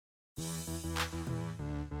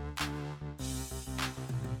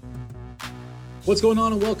What's going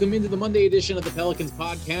on, and welcome into the Monday edition of the Pelicans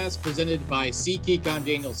podcast presented by SeatGeek. I'm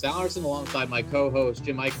Daniel Salerson alongside my co-host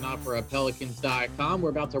Jim Eichenhofer of Pelicans.com. We're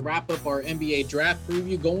about to wrap up our NBA draft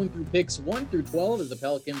preview, going through picks 1 through 12 as the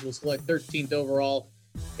Pelicans will select 13th overall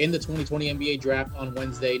in the 2020 NBA draft on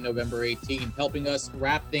Wednesday, November 18th. Helping us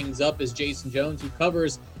wrap things up is Jason Jones, who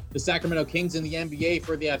covers the Sacramento Kings in the NBA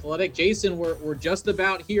for The Athletic. Jason, we're just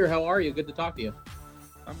about here. How are you? Good to talk to you.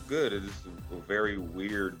 I'm good. It is a very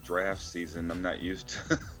weird draft season. I'm not used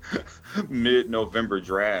to mid-November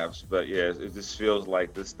drafts, but yeah, it just feels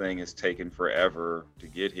like this thing is taking forever to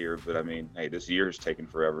get here. But I mean, hey, this year is taking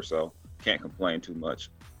forever, so can't complain too much.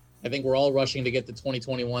 I think we're all rushing to get to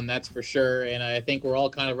 2021, that's for sure. And I think we're all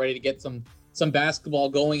kind of ready to get some basketball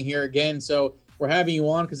going here again. So we're having you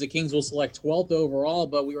on because the Kings will select 12th overall,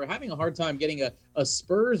 but we were having a hard time getting a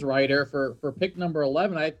Spurs writer for pick number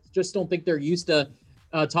 11. I just don't think they're used to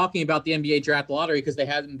talking about the NBA draft lottery because they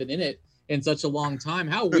haven't been in it in such a long time.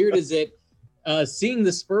 How weird is it seeing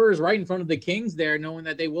the Spurs right in front of the Kings there, knowing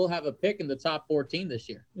that they will have a pick in the top 14 this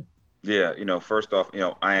year? Yeah, first off,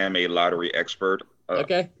 I am a lottery expert.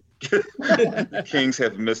 Okay. The Kings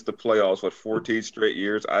have missed the playoffs, 14 straight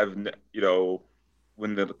years.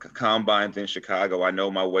 When the combine's in Chicago, I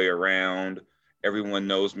know my way around. Everyone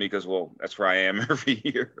knows me because, well, that's where I am every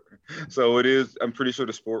year. So it is, I'm pretty sure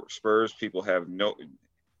the Spurs people have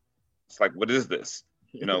it's like, what is this?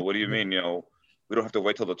 What do you mean? We don't have to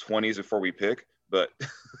wait till the 20s before we pick. But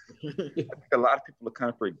I think a lot of people have kind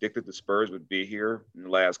of predicted the Spurs would be here in the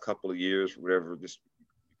last couple of years, whatever, just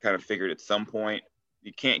kind of figured at some point.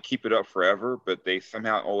 You can't keep it up forever, but they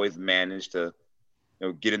somehow always manage to,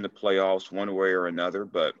 get in the playoffs one way or another.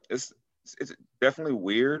 But it's definitely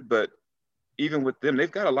weird, but even with them,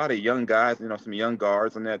 they've got a lot of young guys, some young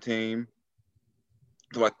guards on that team.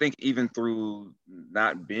 So I think even through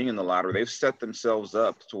not being in the lottery, they've set themselves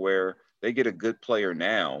up to where they get a good player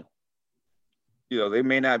now. They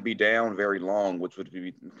may not be down very long, which would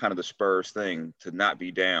be kind of the Spurs thing, to not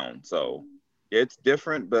be down. So yeah, it's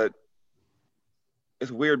different, but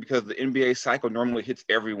it's weird because the NBA cycle normally hits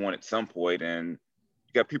everyone at some point, and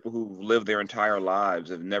you got people who've lived their entire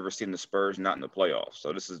lives have never seen the Spurs not in the playoffs.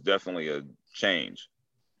 So this is definitely a change.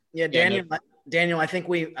 Yeah, Daniel, I think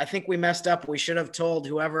we messed up. We should have told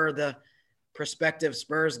whoever the prospective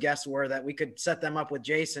Spurs guests were that we could set them up with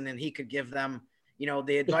Jason and he could give them,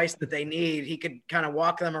 the advice that they need. He could kind of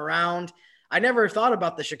walk them around. I never thought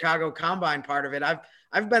about the Chicago Combine part of it.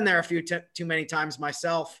 I've been there a few too many times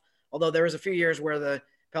myself, although there was a few years where the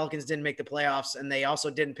Pelicans didn't make the playoffs and they also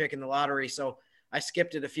didn't pick in the lottery. So I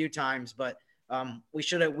skipped it a few times, but I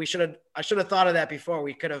should have thought of that before.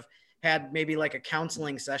 We could have had maybe like a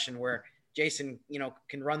counseling session where Jason,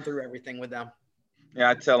 can run through everything with them. Yeah,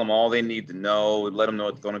 I tell them all they need to know. Let them know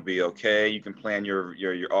it's going to be okay. You can plan your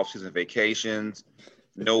off-season vacations.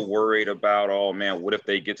 No worried about, oh man, what if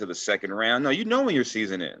they get to the second round? No, you know when your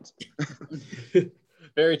season ends.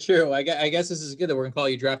 Very true. I guess this is good that we're going to call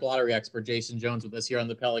you draft lottery expert Jason Jones with us here on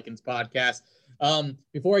the Pelicans podcast.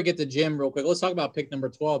 Before I get to Jim real quick, let's talk about pick number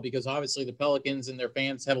 12, because obviously the Pelicans and their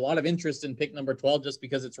fans have a lot of interest in pick number 12 just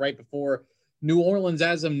because it's right before New Orleans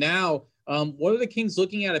as of now. What are the Kings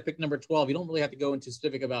looking at pick number 12? You don't really have to go into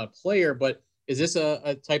specific about a player, but is this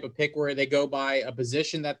a type of pick where they go by a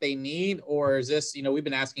position that they need? Or is this, we've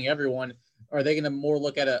been asking everyone, are they going to more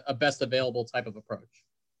look at a best available type of approach?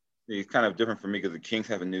 It's kind of different for me because the Kings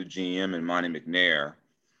have a new GM in Monty McNair.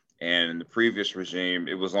 And in the previous regime,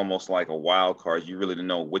 it was almost like a wild card. You really didn't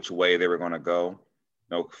know which way they were going to go.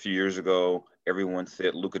 A few years ago, everyone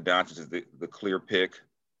said Luka Doncic is the clear pick.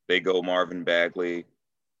 They go Marvin Bagley.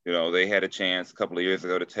 They had a chance a couple of years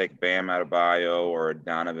ago to take Bam Adebayo or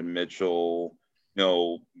Donovan Mitchell.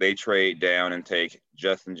 They trade down and take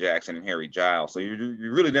Justin Jackson and Harry Giles. So you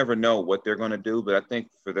really never know what they're going to do. But I think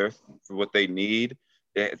for what they need,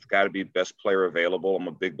 it's got to be best player available. I'm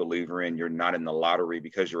a big believer in you're not in the lottery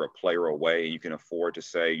because you're a player away. You can afford to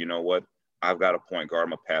say, you know what, I've got a point guard. I'm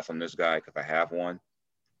going to pass on this guy because I have one.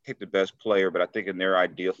 Take the best player, but I think in their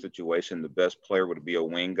ideal situation, the best player would be a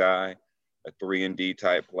wing guy, a 3-and-D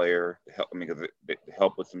type player to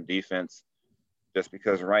help with some defense. Just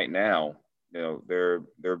because right now, their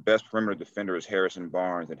best perimeter defender is Harrison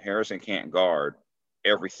Barnes, and Harrison can't guard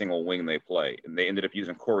every single wing they play. And they ended up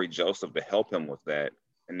using Corey Joseph to help him with that.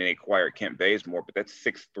 And then they acquired Kent Bazemore, but that's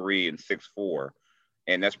 6'3" and 6'4".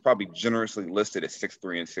 And that's probably generously listed at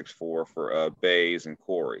 6'3" and 6'4" for Baze and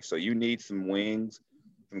Corey. So you need some wings,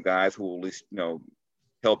 some guys who will at least,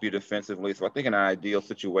 help you defensively. So I think in an ideal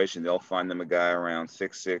situation, they'll find them a guy around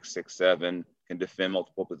 6'6", 6'7", can defend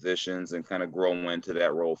multiple positions and kind of grow into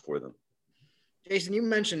that role for them. Jason, you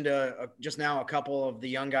mentioned just now a couple of the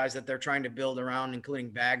young guys that they're trying to build around, including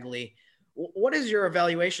Bagley. What is your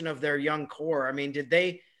evaluation of their young core? I mean, did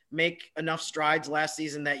they make enough strides last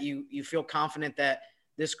season that you feel confident that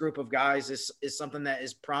this group of guys is something that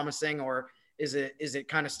is promising, or is it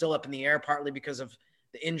kind of still up in the air, partly because of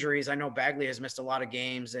the injuries? I know Bagley has missed a lot of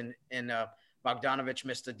games, and Bogdanovich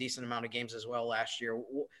missed a decent amount of games as well last year.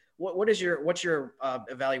 What's your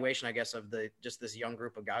evaluation, I guess, of just this young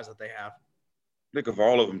group of guys that they have? I think of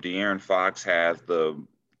all of them, De'Aaron Fox has the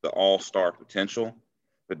all-star potential,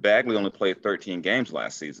 but Bagley only played 13 games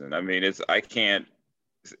last season. I mean,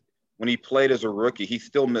 when he played as a rookie, he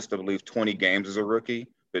still missed, I believe, 20 games as a rookie.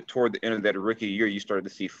 But toward the end of that rookie year, you started to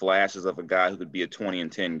see flashes of a guy who could be a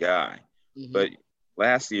 20-10 guy. Mm-hmm. But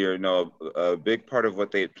last year, a big part of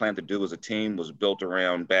what they had planned to do as a team was built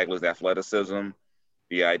around Bagley's athleticism.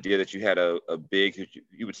 The idea that you had a big,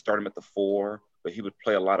 you would start him at the 4, but he would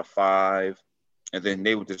play a lot of 5. And then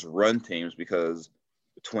they would just run teams, because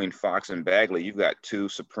between Fox and Bagley, you've got 2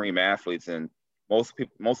 supreme athletes, and most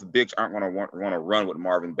bigs aren't going to want to run with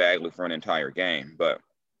Marvin Bagley for an entire game. But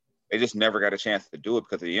they just never got a chance to do it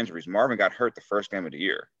because of the injuries. Marvin got hurt the first game of the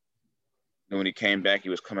year. And when he came back, he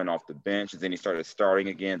was coming off the bench, and then he started starting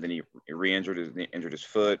again. Then he injured his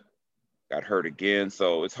foot, got hurt again.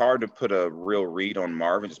 So it's hard to put a real read on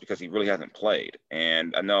Marvin just because he really hasn't played.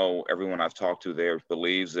 And I know everyone I've talked to there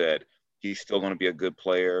believes that he's still going to be a good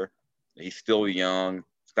player. He's still young.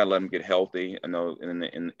 Just got to let him get healthy. I know in the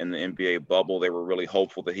NBA bubble, they were really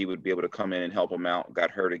hopeful that he would be able to come in and help him out.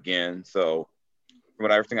 Got hurt again. So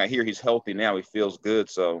from everything I hear, he's healthy now. He feels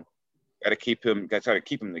good. So got to try to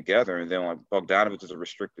keep him together. And then Bogdanovich is a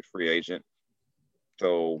restricted free agent.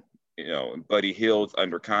 So, Buddy Hield's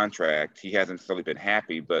under contract. He hasn't necessarily been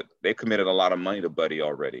happy, but they committed a lot of money to Buddy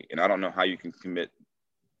already. And I don't know how you can commit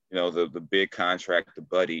the big contract to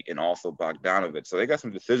Buddy and also Bogdanovich. So they got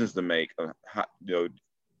some decisions to make.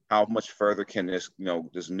 How much further can this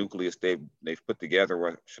nucleus they've put together,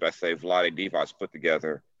 or should I say Vlade Divac put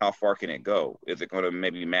together, how far can it go? Is it going to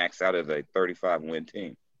maybe max out as a 35-win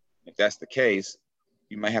team? If that's the case,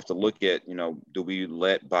 you might have to look at, do we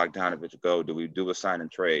let Bogdanovich go? Do we do a sign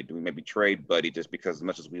and trade? Do we maybe trade Buddy, just because as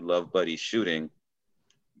much as we love Buddy's shooting,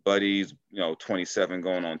 Buddy's, 27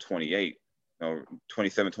 going on 28.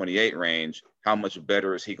 27, 28 range, how much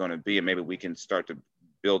better is he going to be? And maybe we can start to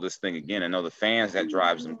build this thing again. I know the fans, that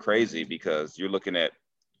drives them crazy, because you're looking at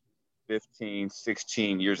 15,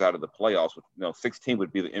 16 years out of the playoffs. 16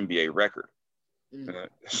 would be the NBA record.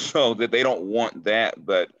 So that they don't want that,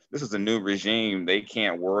 but this is a new regime. They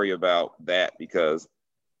can't worry about that, because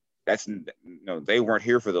they weren't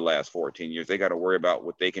here for the last 14 years. They got to worry about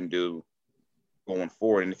what they can do going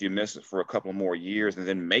forward. And if you miss it for a couple more years and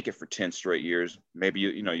then make it for 10 straight years, maybe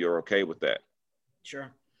you're okay with that.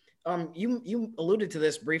 Sure. You alluded to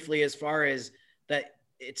this briefly, as far as that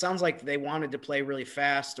it sounds like they wanted to play really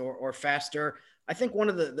fast or faster. I think one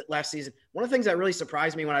of the last season, one of the things that really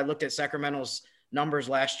surprised me when I looked at Sacramento's numbers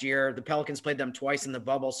last year, the Pelicans played them twice in the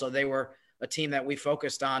bubble, so they were a team that we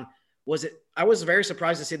focused on. I was very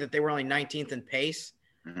surprised to see that they were only 19th in pace.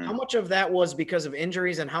 Mm-hmm. How much of that was because of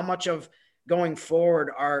injuries, and how much of going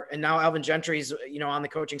forward and now Alvin Gentry's, on the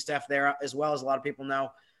coaching staff there, as well as a lot of people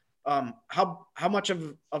know, how much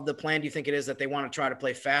of the plan do you think it is that they want to try to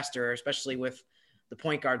play faster, especially with the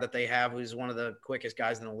point guard that they have, who's one of the quickest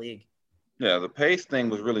guys in the league? Yeah, the pace thing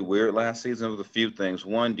was really weird last season. There was a few things.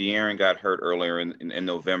 One, De'Aaron got hurt earlier in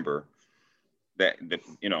November. That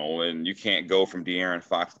and you can't go from De'Aaron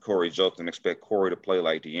Fox to Corey Joseph and expect Corey to play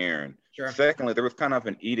like De'Aaron. Sure. Secondly, there was kind of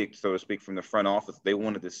an edict, so to speak, from the front office. They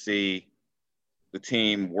wanted to see the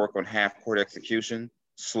team work on half-court execution,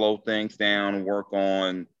 slow things down, work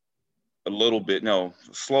on a little bit,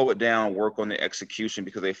 slow it down, work on the execution,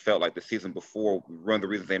 because they felt like the season before, one of the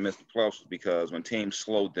reasons they missed the playoffs was because when teams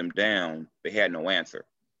slowed them down, they had no answer.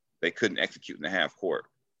 They couldn't execute in the half court.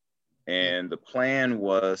 And the plan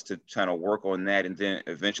was to kind of work on that and then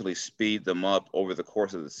eventually speed them up over the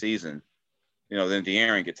course of the season. Then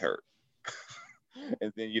De'Aaron gets hurt.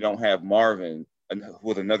 And then you don't have Marvin,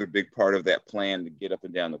 was another big part of that plan to get up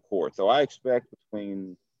and down the court. So I expect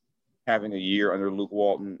between having a year under Luke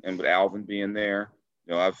Walton and with Alvin being there,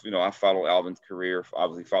 I follow Alvin's career,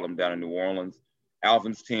 obviously followed him down in New Orleans.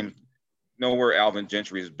 Alvin's team, nowhere Alvin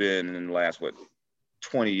Gentry has been in the last,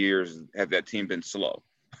 20 years, have that team been slow.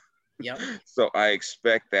 Yeah. So I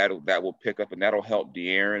expect that will pick up, and that'll help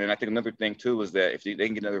De'Aaron. And I think another thing too is that if they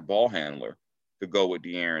can get another ball handler to go with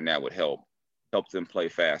De'Aaron, that would help them play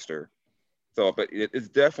faster. So, but it's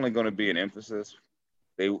definitely going to be an emphasis.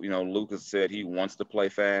 Lucas said he wants to play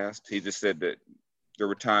fast. He just said that there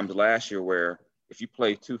were times last year where if you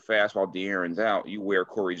play too fast while De'Aaron's out, you wear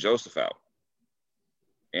Corey Joseph out.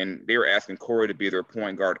 And they were asking Corey to be their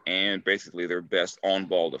point guard and basically their best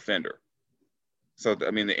on-ball defender. So,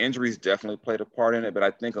 I mean, the injuries definitely played a part in it, but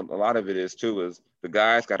I think a lot of it is the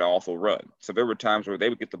guys got to also run. So there were times where they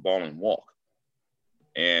would get the ball and walk,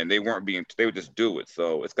 and they would just do it.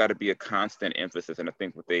 So it's got to be a constant emphasis. And I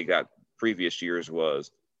think what they got previous years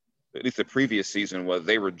was, at least the previous season was,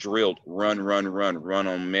 they were drilled, run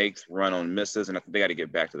on makes, run on misses, and I think they got to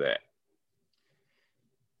get back to that.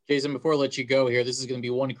 Jason, before I let you go here, this is going to be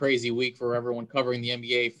one crazy week for everyone covering the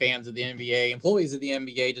NBA, fans of the NBA, employees of the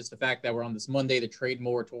NBA. Just the fact that we're on this Monday, the trade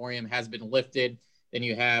moratorium has been lifted. Then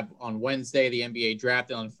you have on Wednesday, the NBA draft,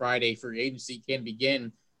 and on Friday, free agency can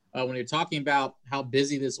begin. When you're talking about how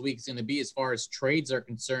busy this week is going to be as far as trades are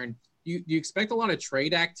concerned, do you expect a lot of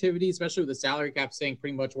trade activity, especially with the salary cap staying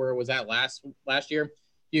pretty much where it was at last year? Do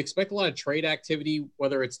you expect a lot of trade activity,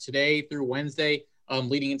 whether it's today through Wednesday,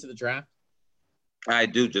 leading into the draft? I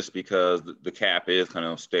do, just because the cap is going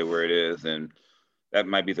to stay where it is, and that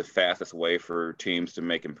might be the fastest way for teams to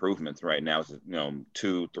make improvements right now. Is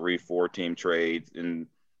 2, 3, 4 team trades, and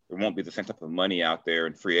there won't be the same type of money out there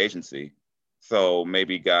in free agency. So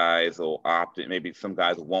maybe guys will opt in. Maybe some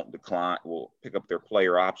guys won't decline, will pick up their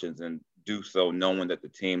player options and do so knowing that the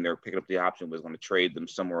team they're picking up the option was going to trade them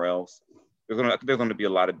somewhere else. There's going to be a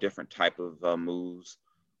lot of different type of moves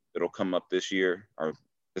that'll come up this year or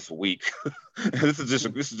this week. This is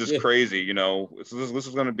just crazy. This is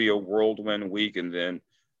going to be a whirlwind week, and then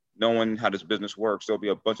knowing how this business works, there'll be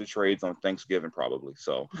a bunch of trades on Thanksgiving probably.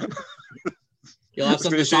 So you'll have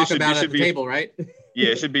something to talk about at the table, right?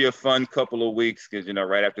 Yeah, it should be a fun couple of weeks because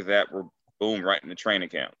right after that we're right in the training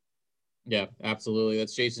camp. Yeah, absolutely.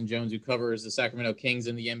 That's Jason Jones, who covers the Sacramento Kings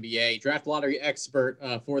in the NBA, draft lottery expert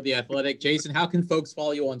for The Athletic. Jason, how can folks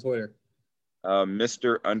follow you on Twitter?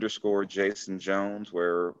 Mr. Jason Jones,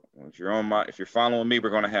 where if you're following me,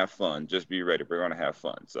 we're going to have fun. Just be ready. We're going to have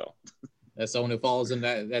fun. So as someone who follows him,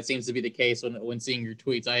 that seems to be the case when seeing your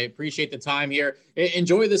tweets. I appreciate the time here.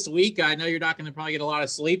 Enjoy this week. I know you're not going to probably get a lot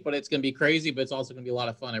of sleep, but it's going to be crazy, but it's also going to be a lot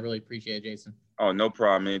of fun. I really appreciate it, Jason. Oh, no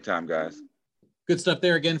problem. Anytime, guys. Good stuff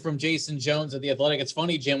there again from Jason Jones of The Athletic. It's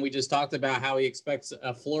funny, Jim, we just talked about how he expects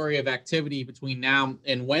a flurry of activity between now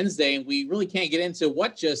and Wednesday, and we really can't get into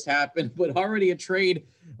what just happened, but already a trade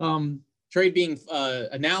being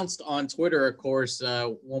announced on Twitter, of course,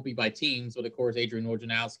 won't be by teams, but of course, Adrian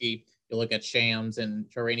Wojnarowski, you look at Shams and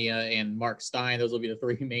Charania and Mark Stein, those will be the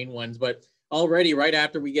three main ones. But already right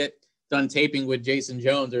after we get done taping with Jason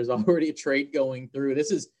Jones, there's already a trade going through.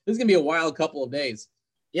 This is going to be a wild couple of days.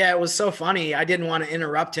 Yeah, it was so funny. I didn't want to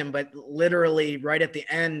interrupt him, but literally right at the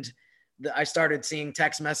end, I started seeing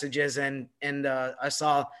text messages and I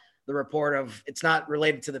saw the report of, it's not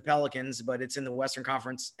related to the Pelicans, but it's in the Western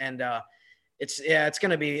Conference, and it's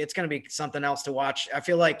gonna be something else to watch. I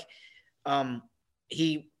feel like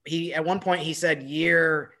he at one point he said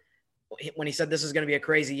when he said this is going to be a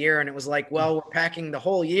crazy year, and it was like, well, we're packing the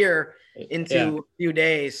whole year into a few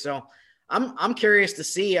days, so. I'm curious to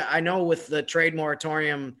see. I know with the trade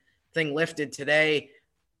moratorium thing lifted today,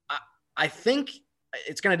 I think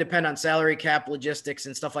it's going to depend on salary cap, logistics,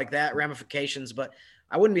 and stuff like that, ramifications. But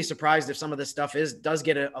I wouldn't be surprised if some of this stuff does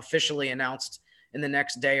get officially announced in the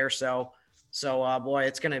next day or so. So, boy,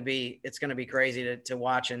 it's going to be crazy to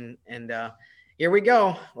watch. And here we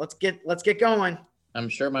go. Let's get going. I'm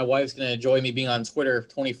sure my wife's going to enjoy me being on Twitter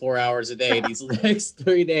 24 hours a day these next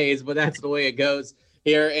 3 days, but that's the way it goes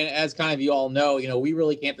here. And as kind of you all know, we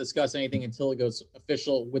really can't discuss anything until it goes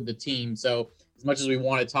official with the team. So as much as we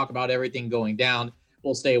want to talk about everything going down,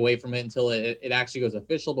 we'll stay away from it until it actually goes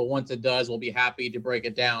official. But once it does, we'll be happy to break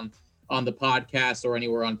it down on the podcast or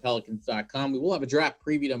anywhere on Pelicans.com. We will have a draft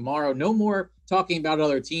preview tomorrow. No more talking about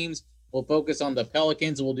other teams. We'll focus on the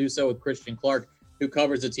Pelicans, and we'll do so with Christian Clark, who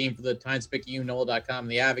covers the team for the TimesPicayune.com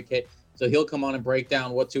and The Advocate. So he'll come on and break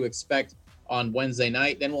down what to expect on Wednesday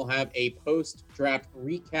night. Then we'll have a post-draft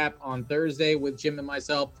recap on Thursday with Jim and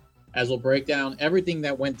myself, as we'll break down everything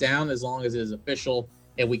that went down as long as it is official.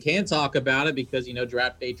 And we can talk about it because,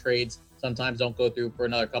 draft day trades sometimes don't go through for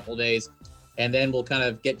another couple of days. And then we'll kind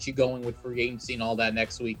of get you going with free agency and all that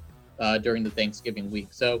next week during the Thanksgiving week.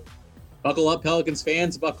 So buckle up, Pelicans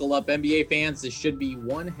fans. Buckle up, NBA fans. This should be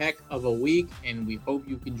one heck of a week, and we hope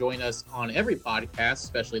you can join us on every podcast,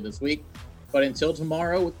 especially this week. But until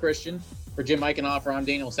tomorrow with Christian, for Jim Eichenhofer, I'm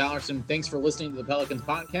Daniel Sallerson. Thanks for listening to the Pelicans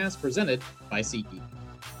podcast presented by SeatGeek.